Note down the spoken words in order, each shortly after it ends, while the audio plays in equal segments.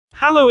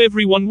Hello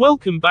everyone,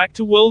 welcome back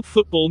to World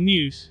Football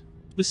News.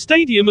 The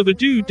stadium of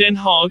ADO Den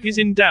Haag is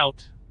in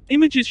doubt.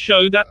 Images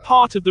show that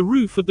part of the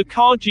roof of the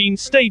Cargene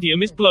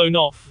Stadium is blown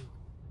off.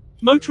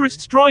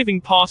 Motorists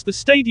driving past the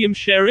stadium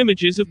share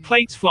images of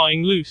plates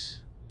flying loose.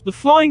 The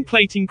flying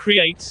plating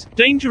creates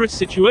dangerous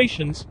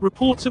situations,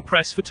 reports a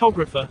press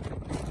photographer.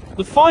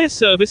 The fire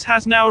service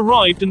has now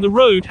arrived and the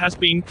road has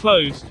been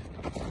closed.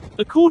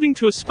 According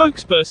to a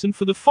spokesperson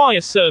for the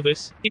fire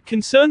service, it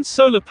concerns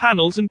solar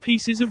panels and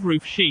pieces of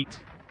roof sheet.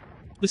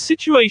 The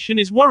situation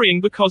is worrying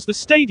because the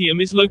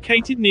stadium is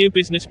located near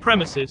business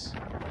premises.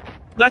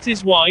 That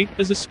is why,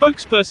 as a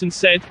spokesperson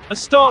said, a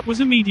start was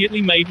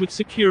immediately made with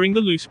securing the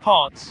loose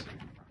parts.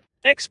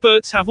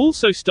 Experts have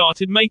also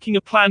started making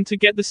a plan to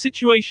get the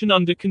situation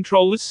under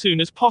control as soon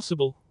as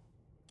possible.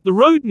 The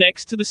road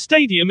next to the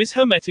stadium is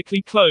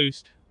hermetically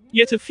closed.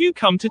 Yet a few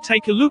come to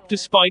take a look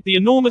despite the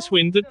enormous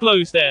wind that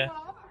blows there.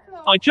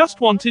 I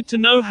just wanted to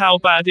know how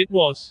bad it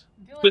was.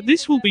 But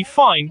this will be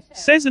fine,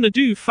 says an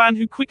ADO fan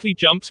who quickly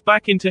jumps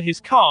back into his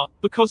car,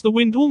 because the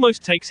wind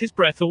almost takes his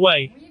breath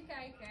away.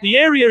 The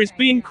area is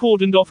being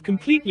cordoned off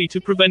completely to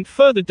prevent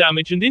further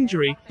damage and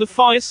injury, the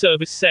fire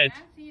service said.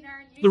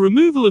 The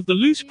removal of the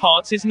loose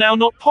parts is now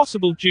not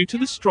possible due to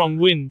the strong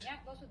wind.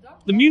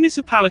 The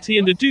municipality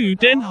and ADO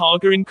Den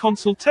Haag are in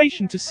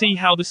consultation to see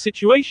how the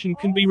situation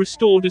can be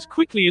restored as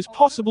quickly as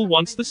possible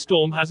once the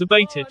storm has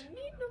abated.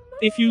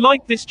 If you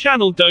like this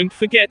channel, don't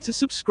forget to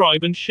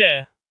subscribe and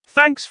share.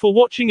 Thanks for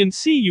watching and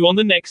see you on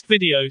the next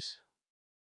videos.